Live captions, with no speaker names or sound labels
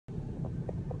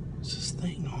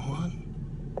thing on?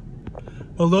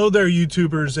 Hello there,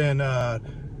 YouTubers and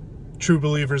true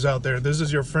believers out there. This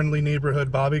is your friendly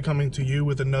neighborhood Bobby coming to you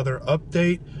with another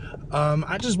update.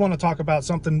 I just want to talk about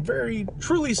something very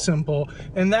truly simple,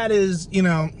 and that is,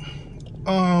 to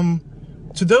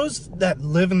those that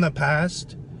live in the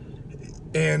past,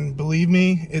 and believe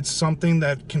me, it's something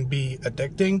that can be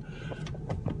addicting,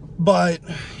 but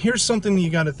here's something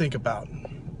you got to think about.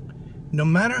 No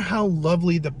matter how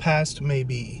lovely the past may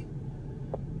be,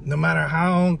 no matter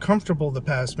how uncomfortable the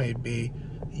past may be,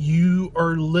 you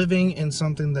are living in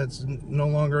something that's no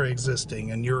longer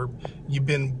existing, and you've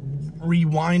been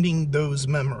rewinding those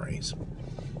memories.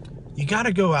 You got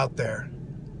to go out there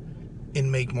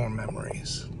and make more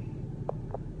memories.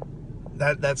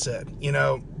 That's it.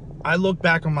 I look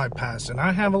back on my past and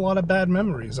I have a lot of bad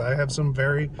memories. I have some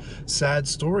very sad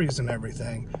stories and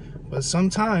everything. But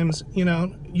sometimes,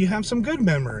 you have some good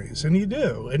memories, and you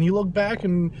do. And you look back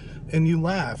and you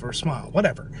laugh or smile,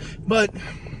 whatever. But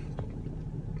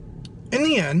in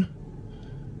the end,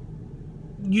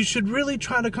 you should really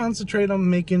try to concentrate on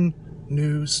making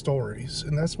new stories.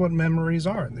 And that's what memories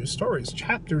are, new stories,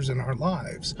 chapters in our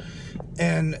lives.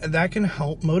 And that can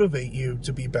help motivate you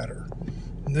to be better.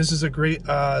 And this is a great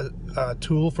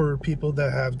tool for people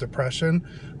that have depression,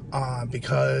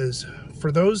 because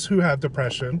for those who have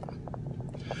depression,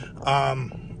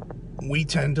 we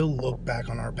tend to look back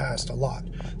on our past a lot.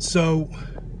 So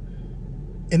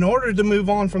in order to move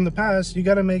on from the past, you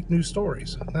got to make new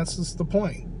stories. That's just the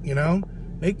point,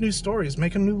 make new stories,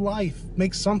 make a new life,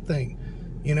 make something,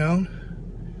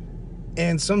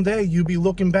 and someday you'll be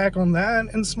looking back on that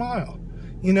and smile,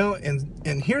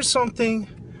 and here's something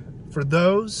for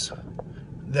those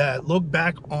that look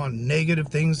back on negative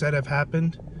things that have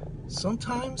happened.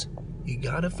 Sometimes you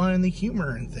got to find the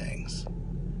humor in things.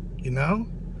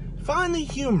 Find the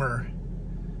humor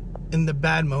in the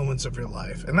bad moments of your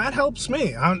life, and that helps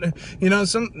me.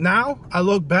 Now I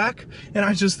look back and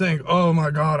I just think, oh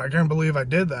my God, I can't believe I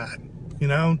did that.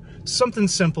 Something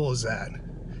simple as that,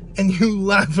 and you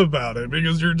laugh about it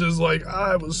because you're just like,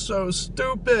 I was so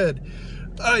stupid.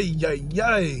 Ay, ay,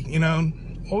 ay.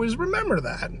 Always remember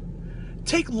that.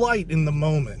 Take light in the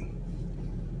moment.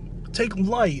 Take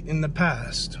light in the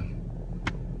past,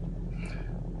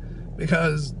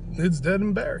 because it's dead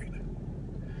and buried.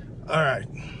 All right,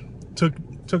 took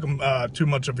too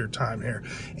much of your time here,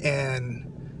 and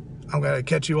I'm gonna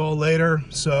catch you all later.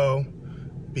 So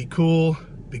be cool,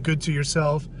 be good to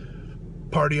yourself,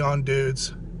 party on,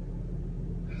 dudes.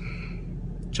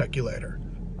 Check you later.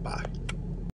 Bye.